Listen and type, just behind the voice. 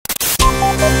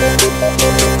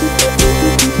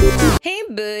Hey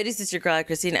buddies, it's your girl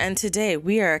AyChristene, and today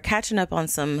we are catching up on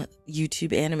some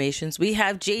YouTube animations. We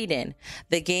have Jaiden,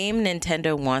 the game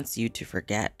Nintendo wants you to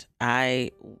forget.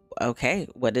 Okay,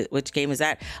 which game is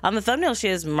that? On the thumbnail, she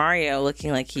has Mario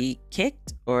looking like he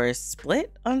kicked or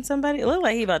split on somebody. It looked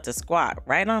like he about to squat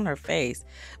right on her face,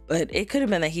 but it could have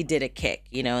been that he did a kick,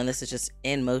 you know, and this is just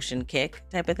in motion kick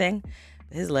type of thing.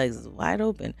 His legs is wide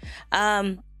open.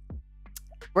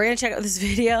 We're gonna check out this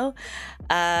video.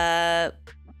 Don't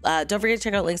forget to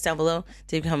check out links down below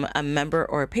to become a member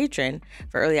or a patron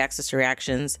for early access to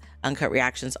reactions, uncut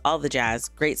reactions, all the jazz,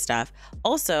 great stuff.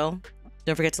 Also,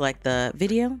 don't forget to like the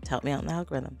video to help me out in the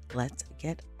algorithm. Let's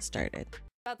get started.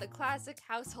 About the classic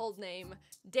household name,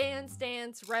 Dance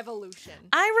Dance Revolution.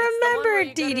 I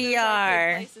remember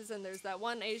DDR. Places and there's that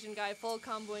one Asian guy full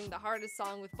comboing the hardest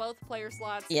song with both player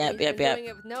slots. Yep. Doing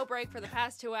it with no break for the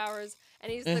past 2 hours,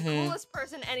 and he's the coolest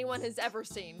person anyone has ever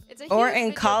seen. It's a or huge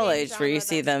in college where you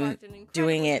see them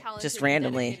doing it just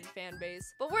randomly. Fan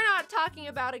base. But we're not talking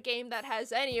about a game that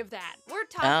has any of that. We're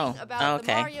talking about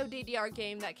the Mario DDR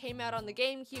game that came out on the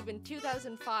GameCube in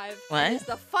 2005. What? It's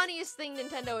the funniest thing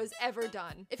Nintendo has ever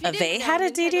done. If you they had a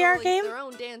DDR game? Their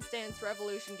own Dance Dance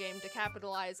Revolution game to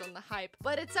capitalize on the hype,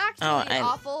 but it's actually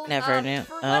awful. Never knew.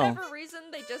 For whatever reason,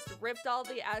 they just ripped all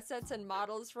the assets and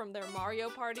models from their Mario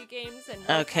Party games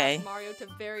and cast Mario to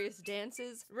various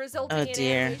dances, resulting in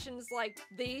animations like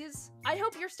these. I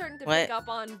hope you're starting to pick up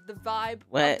on the vibe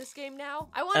of this game now.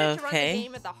 I wanted to run the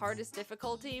game at the hardest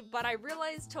difficulty, but I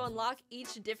realized to unlock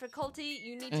each difficulty,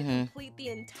 you need to complete the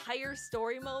entire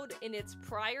story mode in its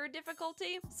prior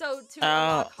difficulty. So to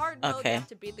unlock hard mode, you have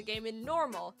to beat the game in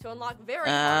normal. To unlock very hard,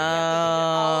 you have to beat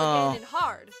it all again in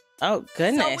hard. Oh,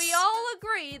 goodness. So we all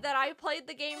agree that I played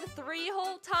the game 3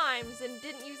 whole times and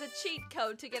didn't use a cheat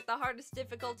code to get the hardest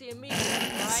difficulty immediately,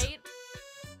 right?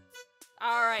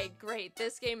 Alright, great.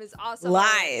 This game is awesome.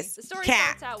 Lies. The story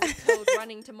starts out with Toad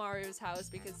running to Mario's house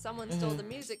because someone stole the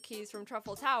music keys from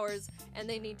Truffle Towers and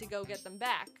they need to go get them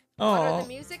back. What are the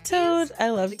music keys? Toad. I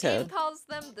love Toad. The game calls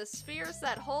them the spheres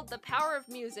that hold the power of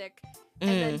music and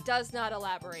then does not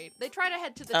elaborate. They try to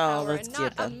head to the tower, and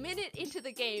not a minute into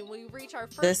the game, we reach our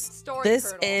first story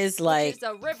This is like... which is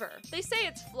a river. They say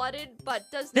it's flooded, but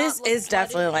does not This look is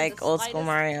definitely like the old school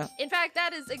Mario. In fact,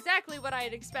 that is exactly what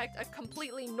I'd expect a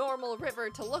completely normal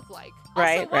river to look like.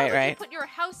 Right, also, why would you put your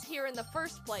house here in the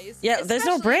first place? Yeah, there's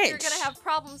no bridge. You're gonna have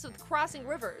problems with crossing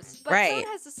rivers. But Toad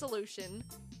has a solution,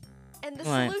 and the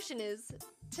solution is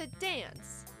to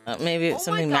dance. Maybe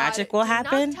something magic will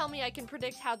happen. Do not tell me I can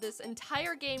predict how this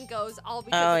entire game goes all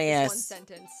because of this one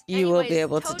sentence. You will be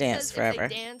able to dance forever.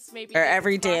 Or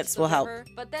every dance will help.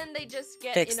 But then they just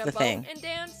get fix in a the boat thing. and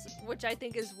dance, which I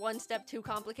think is one step too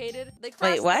complicated. They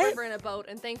cross the river in a boat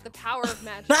and thank the power of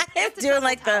magic. I'm doing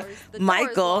like the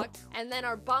Michael. And then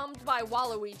are bombed by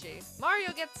Waluigi.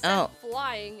 Mario gets sent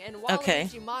flying, and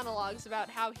Waluigi monologues about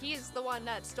how he's the one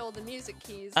that stole the music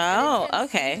keys.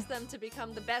 And use them to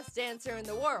become the best dancer in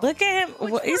the world. Look at him.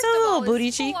 He's a little booty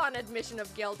cheek. Full-on admission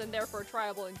of guilt and therefore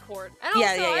triable in court. And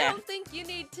also, I don't think you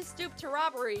need to stoop to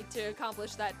robbery to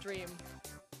accomplish that dream.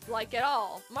 Like at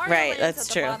all. Mario that's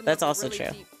true. That's also true.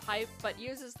 Deep pipe, but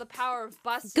uses the power of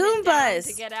busting it down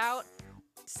to get out.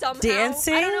 Somehow.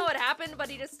 Dancing? I don't know what happened, but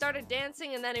he just started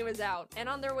dancing and then he was out. And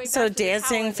on their way back so to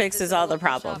dancing the tower, fixes all the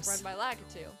problems. Shop run by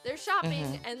Lakitu. They're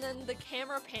shopping, and then the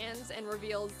camera pans and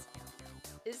reveals,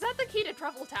 is that the key to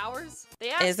Truffle Towers?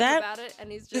 They ask him about it,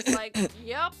 and he's just like,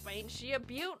 yep, ain't she a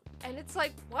beaut? And it's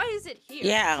like, why is it here?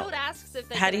 Yeah. Toad asks if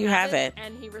they How do you have it?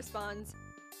 And he responds,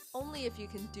 only if you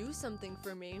can do something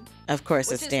for me. Of course,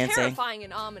 it's dancing. Which is terrifying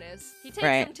and ominous. He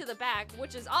takes him to the back,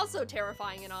 which is also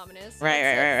terrifying and ominous.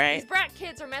 Right. These brat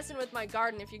kids are messing with my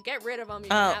garden. If you get rid of them, you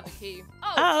can have a key.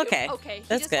 Okay. Okay, he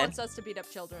That's just good. wants us to beat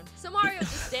up children. So Mario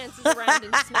just dances around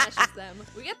and smashes them.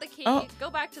 We get the key, go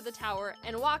back to the tower,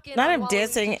 and walk in. Not him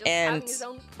dancing and having his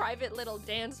own private little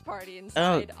dance party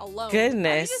inside alone.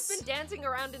 Goodness. Has he just been dancing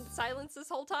around in silence this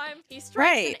whole time? He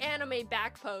strikes an anime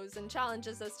back pose and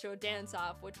challenges us to a dance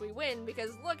off, which we win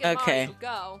because look at Mario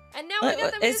go. And now we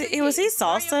got the music was he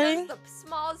salsaing? Mario does the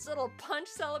smallest little punch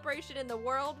celebration in the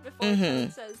world before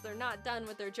Toad says they're not done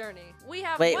with their journey. We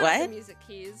have one of the music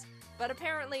keys, but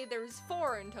apparently there's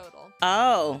 4 in total.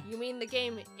 Oh. You mean the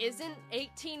game isn't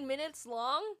 18 minutes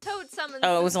long? Toad summons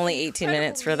it was only 18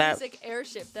 minutes for that music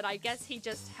airship that I guess he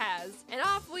just has. And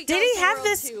off we go. Did he have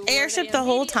this airship the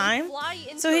whole time?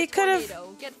 So he could have.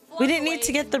 We didn't need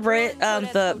to get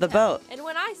the boat. And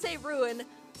when I say ruin,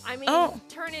 I mean,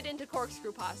 turn it into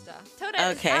corkscrew pasta.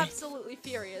 Toadette is absolutely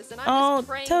furious, and I'm just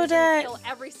praying to kill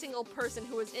every single person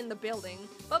who was in the building.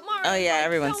 But Mario,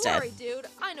 everyone's don't worry, dude.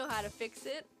 I know how to fix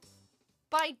it.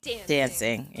 By dancing.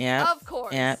 Dancing, yeah. Of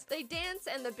course. Yeah. They dance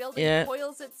and the building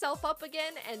coils itself up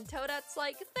again, and Toadette's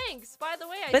like, thanks, by the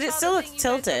way, but I it saw still the looks thing you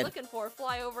guys tilted. are looking for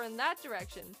fly over in that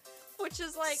direction. Which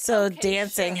is like, so okay,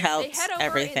 dancing sure. helps they head over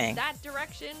everything. In that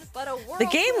direction, but a the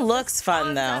game looks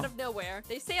fun though. Out of nowhere.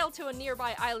 They sail to a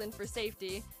nearby island for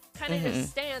safety. Kind of just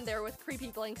stand there with creepy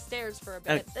blank stares for a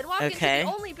bit. Then walk into the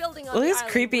only building on the island,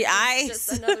 creepy eyes.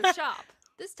 Just another shop.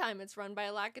 This time it's run by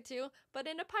Lakitu, but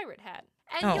in a pirate hat.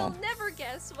 And you'll never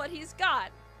guess what he's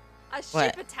got. A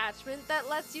ship attachment that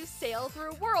lets you sail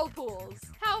through whirlpools.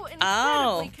 How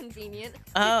incredibly convenient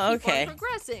to keep on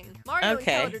progressing. Mario and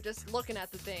Toad are just looking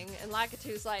at the thing, and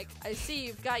Lakitu's like, I see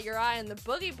you've got your eye on the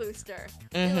boogie booster.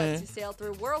 It lets you sail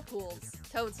through whirlpools.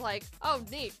 Toad's like, oh,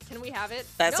 neat. Can we have it?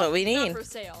 That's what we need. Not for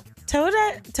sale. Toad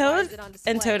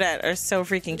and Toadette are so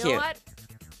freaking cute. You know what?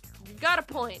 You've got a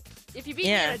point. If you beat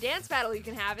me in a dance battle, you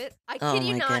can have it. I kid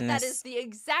you not, that is the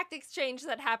exact exchange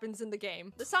that happens in the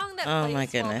game. The song that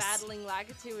plays while battling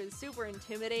Lakitu is super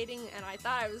intimidating, and I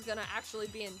thought I was gonna actually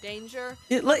be in danger.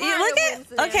 Look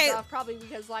at probably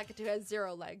because Lakitu has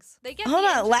 0 legs. They get hold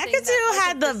on, Lakitu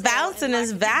had the bounce in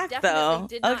his back though.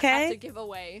 Did not have to give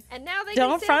away, and now they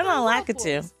don't front on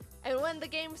Lakitu. And when the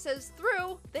game says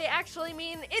through, they actually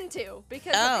mean into,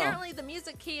 because apparently the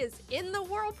music key is in the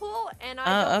whirlpool, and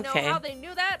I don't know how they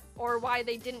knew that or why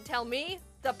they didn't tell me,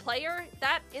 the player,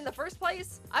 that in the first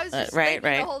place. I was just thinking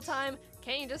the whole time,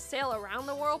 can't you just sail around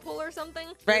the whirlpool or something?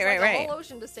 There's like a whole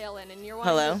ocean to sail in, and you're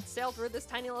wanting to sail through this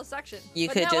tiny little section. You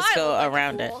could just go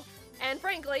around it. And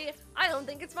frankly, I don't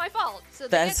think it's my fault. So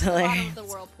they get to the bottom of the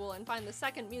whirlpool and find the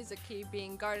second music key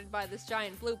being guarded by this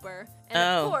giant blooper. And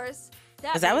of course,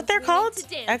 is that what they're called?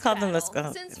 I called them this.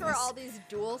 Since for all these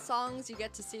duel songs, you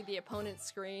get to see the opponent's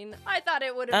screen. I thought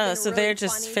it would have been so really they're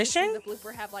just funny fishing? to see the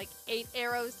blooper have like 8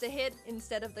 arrows to hit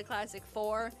instead of the classic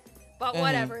 4. But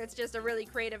whatever, it's just a really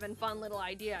creative and fun little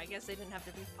idea. I guess they didn't have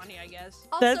to be funny, I guess.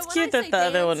 Also, that's cute that the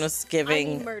other one was giving.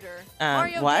 I mean murder.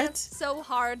 Mario danced so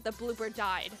hard the blooper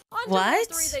died. On to level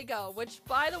 3 they go, which,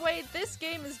 by the way, this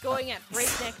game is going at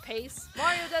breakneck pace.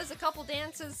 Mario does a couple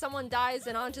dances, someone dies,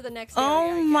 and on to the next area,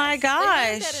 Oh my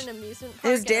gosh. At an amusement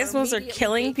park his dance moves are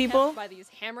killing people? By these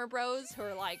hammer bros who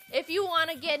are like, if you want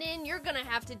to get in, you're going to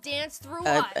have to dance through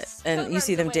us. And you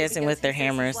see them dancing with their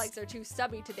hammers. His legs are too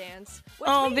stubby to dance.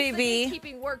 Baby.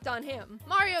 Gatekeeping worked on him.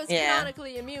 Mario's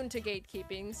canonically immune to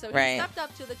gatekeeping, so he stepped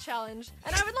up to the challenge.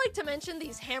 And I would like to mention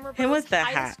these hammer bros'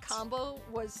 highest combo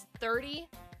was 30,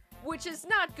 which is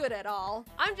not good at all.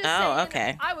 I'm just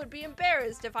saying I would be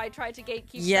embarrassed if I tried to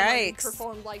gatekeep someone who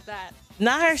performed like that.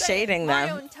 Not her shading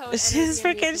them. She's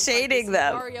freaking shading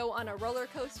them. Mario on a roller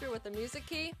coaster with the music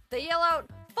key. They yell out,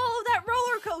 follow that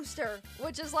roller coaster,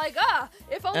 which is like,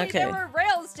 if only there were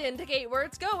rails to indicate where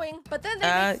it's going. But then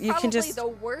they make probably the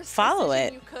worst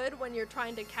decision you could when you're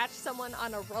trying to catch someone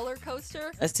on a roller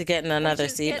coaster. Is to get in another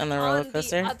seat on the roller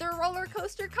coaster. The other roller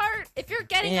coaster cart. If you're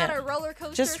getting on a roller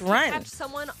coaster just to run. Catch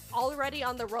someone already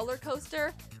on the roller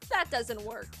coaster, that doesn't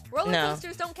work. Roller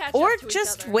coasters don't catch or up to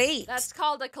just each other. Wait. That's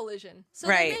called a collision. So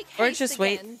or just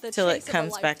wait till it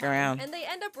comes back around. And they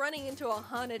end up running into a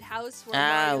haunted house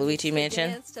where Luigi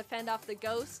Mansion dance to fend off the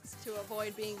ghosts to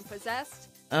avoid being possessed.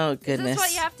 Oh goodness! Is this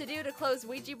what you have to do to close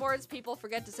Ouija boards people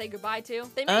forget to say goodbye to?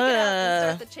 They make it out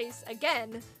and start the chase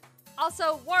again.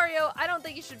 Also, Wario, I don't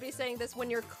think you should be saying this when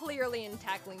you're clearly in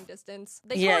tackling distance.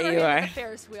 They you are. Like a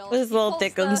Ferris wheel. His little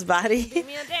Dickens body.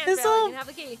 His little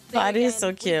body is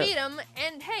so cute. We beat him,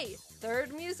 and hey,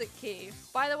 third music key.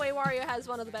 By the way, Wario has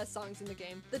one of the best songs in the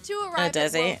game. The two arrive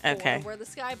at World 4, where the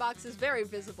skybox is very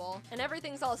visible, and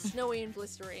everything's all snowy and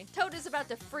blistery. Toad is about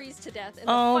to freeze to death in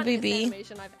the funniest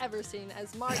animation I've ever seen,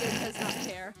 as Mario does not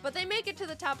care. But they make it to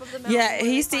the top of the mountain. Yeah,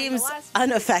 he seems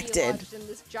unaffected. In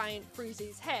this giant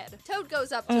Freezy's head. Toad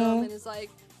goes up to him and is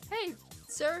like, hey,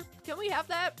 sir, can we have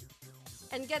that?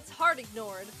 And gets hard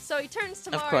ignored. So he turns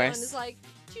to Mario and is like,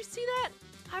 did you see that?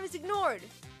 I was ignored.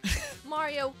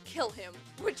 Mario, kill him,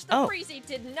 which the Freezy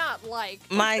did not like.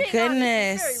 My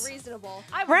goodness. Honest, very reasonable.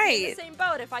 I would be in the same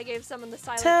boat if I gave someone the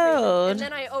silent treatment, and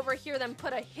then I overhear them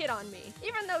put a hit on me.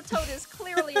 Even though Toad is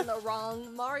clearly in the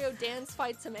wrong, Mario dance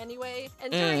fights him anyway,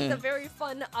 and during the very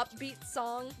fun upbeat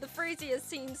song, the Freezy is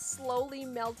seen slowly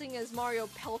melting as Mario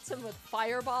pelts him with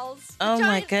fireballs. Oh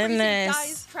my goodness. Freezy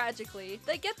dies tragically.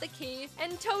 They get the key,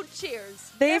 and Toad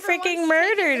cheers. They freaking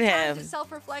murdered him. To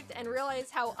self-reflect and realize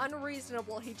how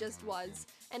unreasonable he just was.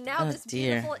 And now this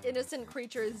beautiful, innocent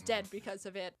creature is dead because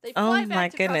of it. They oh fly my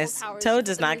back to goodness. Towers Toad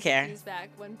does not care. Back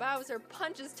when Bowser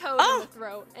punches Toad in the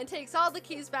throat and takes all the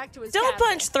keys back to his Don't castle.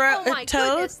 punch Oh my Toad.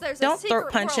 goodness, there's Don't a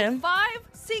secret punch world. him. 5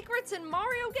 secrets in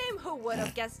Mario game? Who would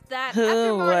have guessed that? Who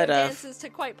After Mario would've? dances to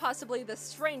quite possibly the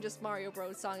strangest Mario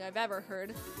Bros song I've ever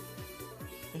heard.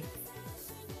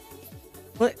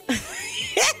 What?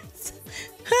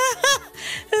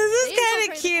 This is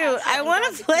kind of cute. I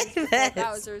want to play this.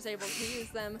 Bowser is able to use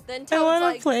them. Then Toad's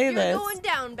like, "You're going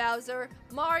down, Bowser.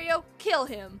 Mario, kill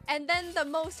him." And then the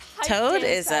most hyped Toad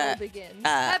dance is battle begins.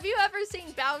 Have you ever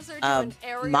seen Bowser do an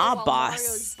aerial while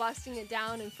Mario's busting it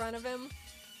down in front of him?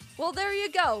 Well, there you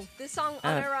go. This song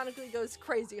unironically goes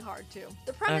crazy hard too.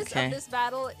 The premise of this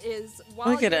battle is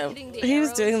while you're hitting the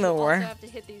arrows, you also have to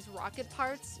hit these rocket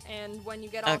parts, and when you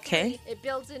get all 3, it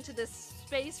builds into this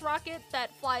space rocket that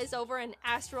flies over and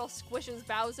astral squishes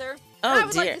Bowser. I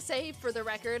would like to say, for the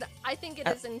record, I think it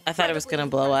is incredibly I thought it was gonna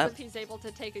blow up. He's able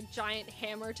to take a giant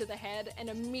hammer to the head and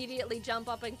immediately jump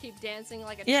up and keep dancing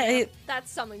like a champ. That's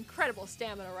some incredible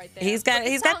stamina right there. He's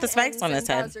got the spikes on his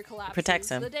head. Protects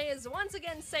him. The day is once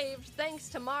again saved thanks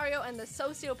to Mario and the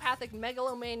sociopathic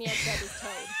megalomaniac that is Toad.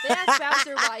 They asked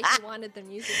Bowser why he wanted the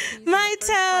music keys my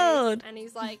Toad, and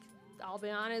he's like, "I'll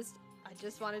be honest, I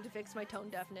just wanted to fix my tone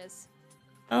deafness."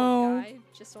 Guy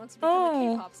just wants to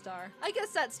become a K-pop star. I guess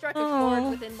that struck a chord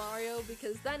within Mario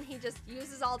because then he just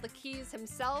uses all the keys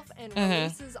himself and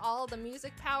releases all the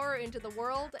music power into the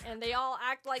world, and they all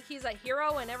act like he's a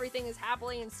hero and everything is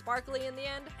happily and sparkly in the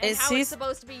end. And how it's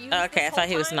supposed to be used okay, I thought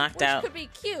he was knocked out. Which could be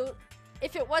cute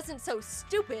if it wasn't so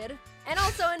stupid, and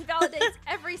also invalidates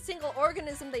every single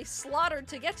organism they slaughtered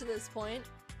to get to this point.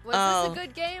 Was this a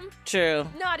good game? True.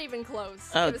 Not even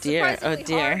close. Oh dear, oh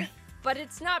dear. Hard. But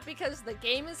it's not because the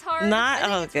game is hard.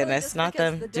 Oh goodness, not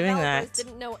them doing that.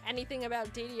 Didn't know anything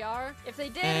about DDR. If they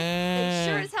did, they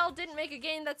sure as hell didn't make a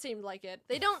game that seemed like it.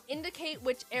 They don't indicate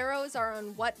which arrows are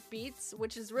on what beats,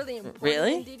 which is really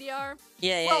important in DDR.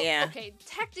 Yeah. Okay,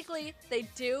 technically they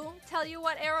do tell you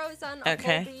what arrows on a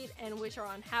full beat and which are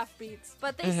on half beats,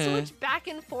 but they switch back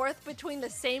and forth between the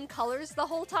same colors the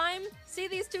whole time. See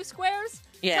these 2 squares?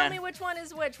 Tell me which one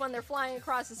is which when they're flying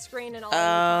across the screen and all with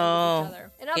each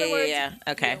other. In other words,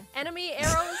 enemy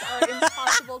arrows are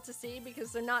impossible to see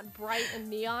because they're not bright and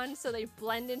neon, so they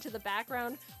blend into the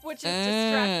background, which is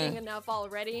distracting enough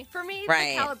already. For me, the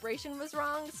calibration was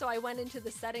wrong, so I went into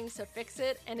the settings to fix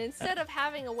it, and instead of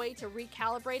having a way to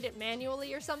recalibrate it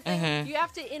manually or something, you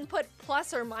have to input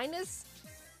plus or minus,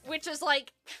 which is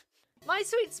like... My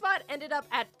sweet spot ended up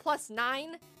at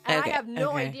 +9, and I have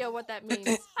no idea what that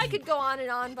means. I could go on and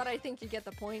on, but I think you get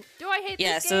the point. Do I hate this game?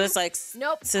 Yeah, so it's like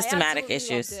systematic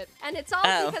issues. Loved it. And it's all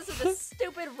because of the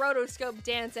stupid rotoscope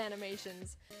dance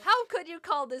animations. How could you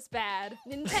call this bad?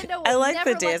 Nintendo will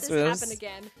never let this happen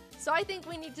again. So I think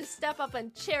we need to step up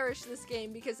and cherish this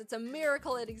game because it's a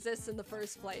miracle it exists in the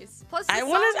first place. Plus, the I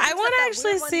want to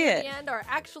actually see it. The end are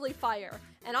actually fire,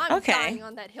 and I'm dying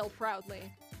on that hill proudly.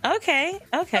 Okay.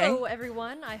 Hello,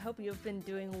 everyone. I hope you've been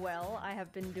doing well. I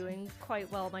have been doing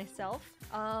quite well myself.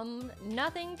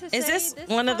 Nothing to say. Is this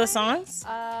one of the songs?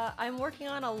 I'm working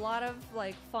on a lot of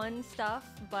like fun stuff,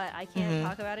 but I can't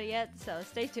talk about it yet. So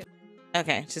stay tuned.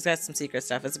 Okay, she's got some secret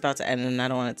stuff. It's about to end, and I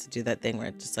don't want it to do that thing where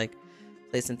it just like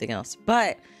play something else.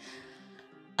 But,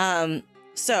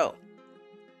 so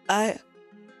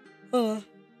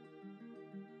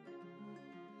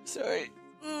sorry.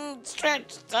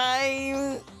 Stretch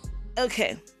time.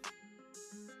 Okay.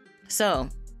 So,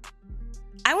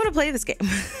 I want to play this game.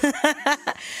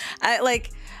 I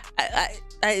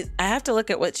have to look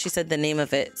at what she said the name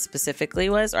of it specifically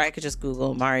was, or I could just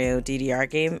Google Mario DDR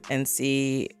game and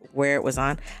see where it was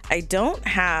on. I don't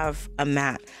have a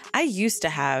map. I used to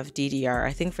have DDR,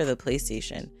 I think for the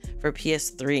PlayStation, for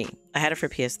PS3. I had it for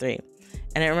PS3.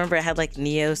 And I remember it had like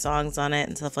Neo songs on it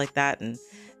and stuff like that. And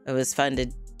it was fun to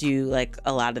do like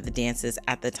a lot of the dances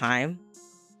at the time.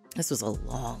 This was a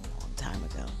long time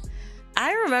ago.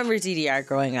 I remember DDR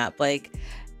growing up. Like,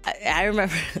 I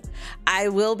remember, I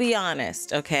will be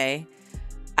honest, okay?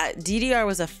 DDR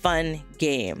was a fun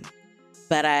game,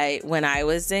 but when I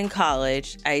was in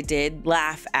college, I did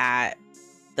laugh at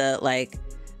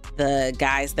the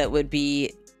guys that would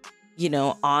be,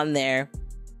 on there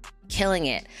killing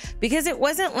it, because it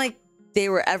wasn't like they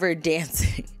were ever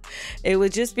dancing. It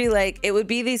would just be like, it would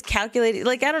be these calculated,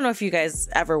 like, I don't know if you guys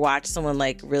ever watched someone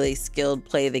like really skilled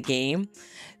play the game,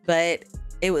 but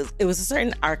it was a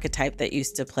certain archetype that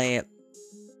used to play it,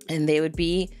 and they would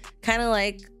be kind of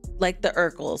like the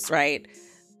Urkels, right?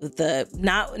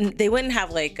 They wouldn't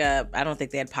have like I don't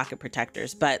think they had pocket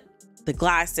protectors, but the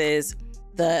glasses,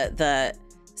 the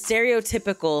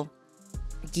stereotypical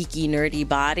geeky, nerdy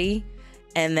body,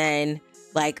 and then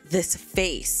like this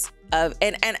face of,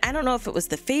 and I don't know if it was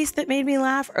the face that made me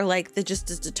laugh or like the just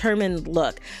this determined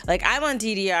look. Like I'm on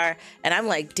DDR and I'm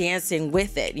like dancing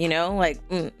with it, you know, like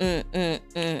but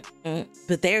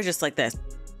they're just like this,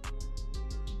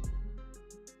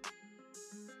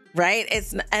 right?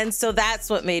 And so that's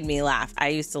what made me laugh. I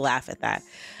used to laugh at that.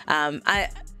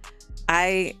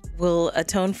 I will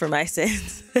atone for my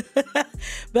sins,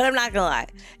 but I'm not gonna lie.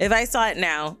 If I saw it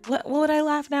now, what would I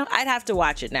laugh now? I'd have to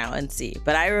watch it now and see.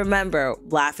 But I remember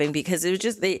laughing because it was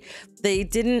just, they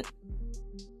didn't,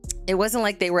 it wasn't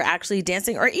like they were actually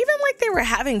dancing or even like they were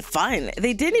having fun.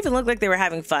 They didn't even look like they were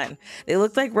having fun. They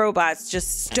looked like robots,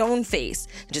 just stone face,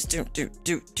 just do,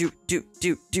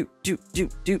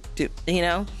 you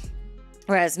know?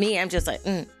 Whereas me, I'm just like,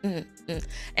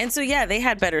 And so, yeah, they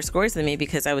had better scores than me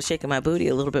because I was shaking my booty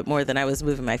a little bit more than I was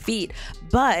moving my feet.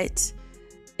 But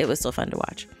it was still fun to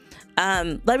watch.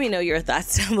 Let me know your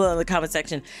thoughts down below in the comment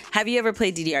section. Have you ever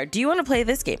played DDR? Do you want to play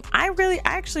this game? I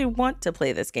actually want to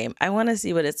play this game. I want to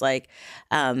see what it's like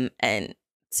and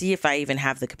see if I even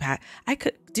have the capacity.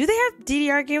 Do they have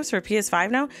DDR games for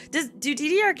PS5 now? Do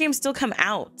DDR games still come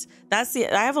out? I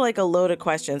have like a load of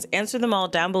questions. Answer them all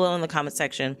down below in the comment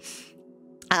section.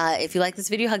 If you like this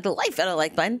video, hug the life out of the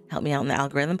like button. Help me out in the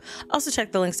algorithm. Also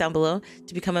check the links down below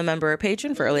to become a member or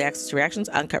patron for early access to reactions,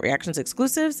 uncut reactions,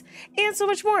 exclusives, and so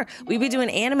much more. We be doing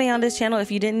anime on this channel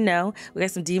if you didn't know. We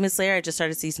got some Demon Slayer. I just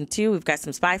started season 2. We've got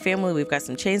some Spy Family. We've got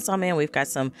some Chainsaw Man. We've got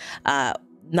some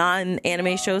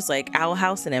non-anime shows like Owl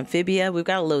House and Amphibia. We've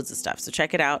got loads of stuff, so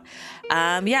check it out.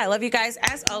 Yeah, I love you guys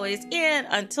as always. And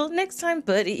until next time,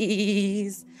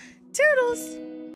 buddies. Toodles.